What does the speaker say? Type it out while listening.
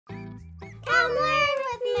Come learn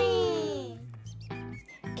with me.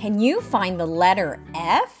 Can you find the letter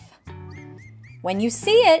F? When you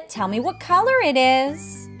see it, tell me what color it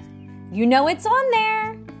is. You know it's on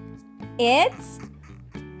there. It's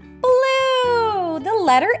blue. The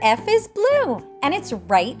letter F is blue, and it's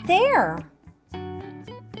right there.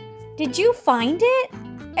 Did you find it?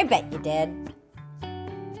 I bet you did.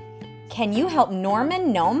 Can you help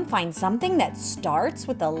Norman Gnome find something that starts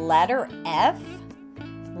with the letter F?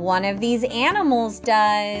 One of these animals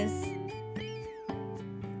does.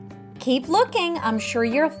 Keep looking. I'm sure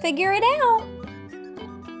you'll figure it out.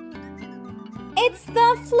 It's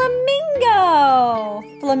the flamingo.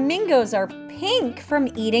 Flamingos are pink from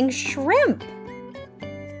eating shrimp.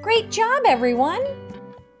 Great job, everyone.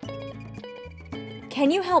 Can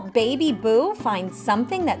you help Baby Boo find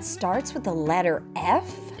something that starts with the letter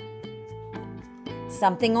F?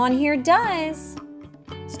 Something on here does.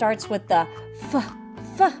 Starts with the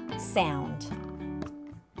f sound.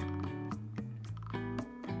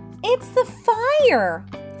 It's the fire.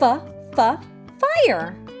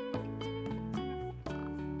 Fire.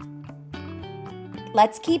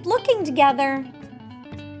 Let's keep looking together.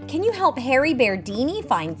 Can you help Harry Bairdini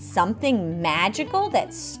find something magical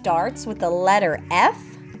that starts with the letter F?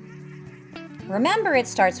 Remember, it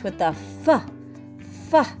starts with the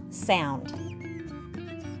f sound.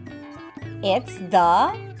 It's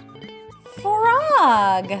the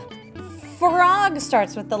frog. Frog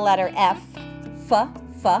starts with the letter F.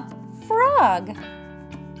 Frog.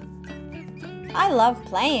 I love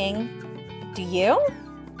playing. Do you?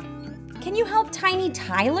 Can you help Tiny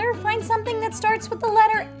Tyler find something that starts with the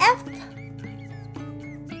letter F?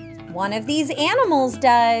 One of these animals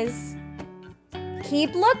does.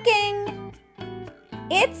 Keep looking.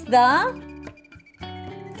 It's the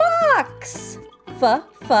fox.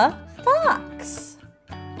 Fox.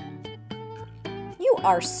 You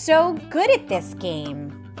are so good at this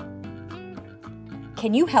game.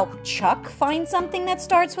 Can you help Chuck find something that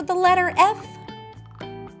starts with the letter F?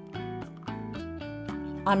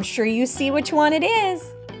 I'm sure you see which one it is.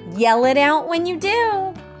 Yell it out when you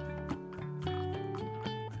do.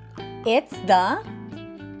 It's the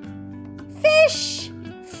fish.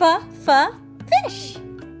 Fish.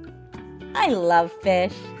 I love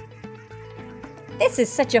fish. This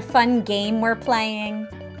is such a fun game we're playing.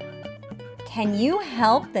 Can you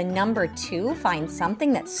help the number 2 find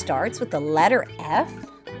something that starts with the letter F?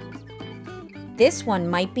 This one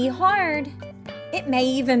might be hard. It may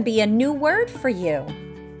even be a new word for you.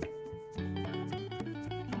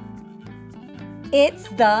 It's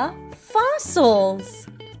the fossils.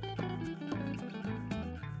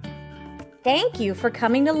 Thank you for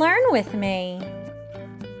coming to learn with me.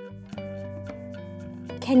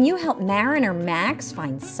 Can you help Mariner Max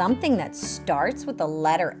find something that starts with the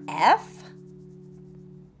letter F?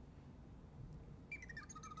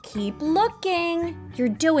 Keep looking. You're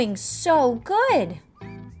doing so good.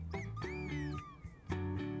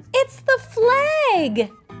 It's the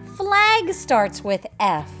flag. Flag starts with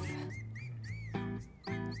F.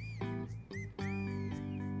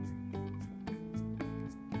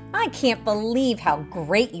 I can't believe how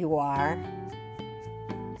great you are.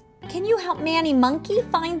 Can you help Manny Monkey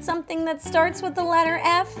find something that starts with the letter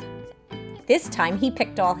F? This time he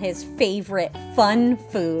picked all his favorite fun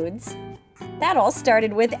foods. That all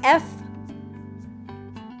started with F.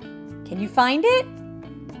 Can you find it?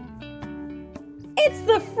 It's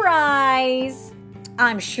the fries.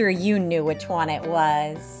 I'm sure you knew which one it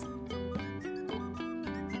was.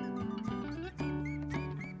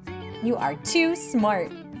 You are too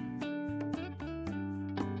smart.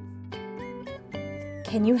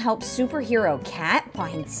 Can you help Superhero Cat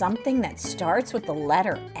find something that starts with the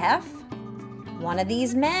letter F? One of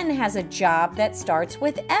these men has a job that starts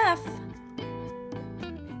with F.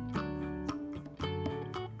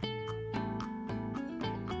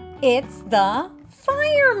 It's the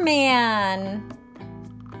fireman.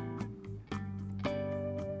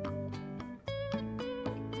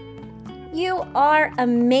 You are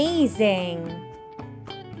amazing.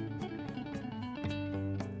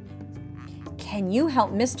 Can you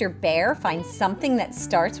help Mr. Bear find something that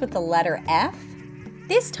starts with the letter F?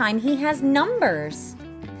 This time he has numbers.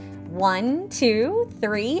 1, 2,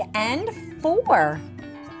 3, and 4.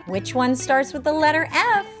 Which one starts with the letter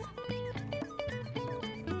F?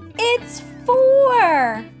 It's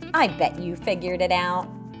 4. I bet you figured it out.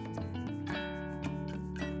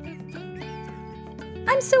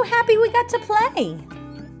 I'm so happy we got to play.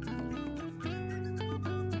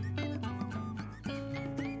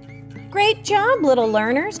 Great job, little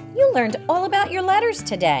learners. You learned all about your letters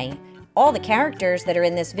today. All the characters that are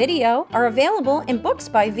in this video are available in books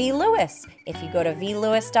by V. Lewis. If you go to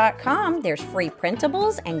vlewis.com, there's free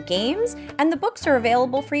printables and games, and the books are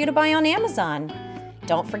available for you to buy on Amazon.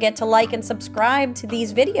 Don't forget to like and subscribe to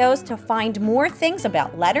these videos to find more things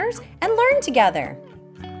about letters and learn together.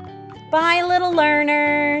 Bye, little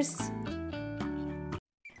learners!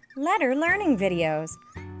 Letter learning videos.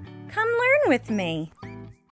 Come learn with me.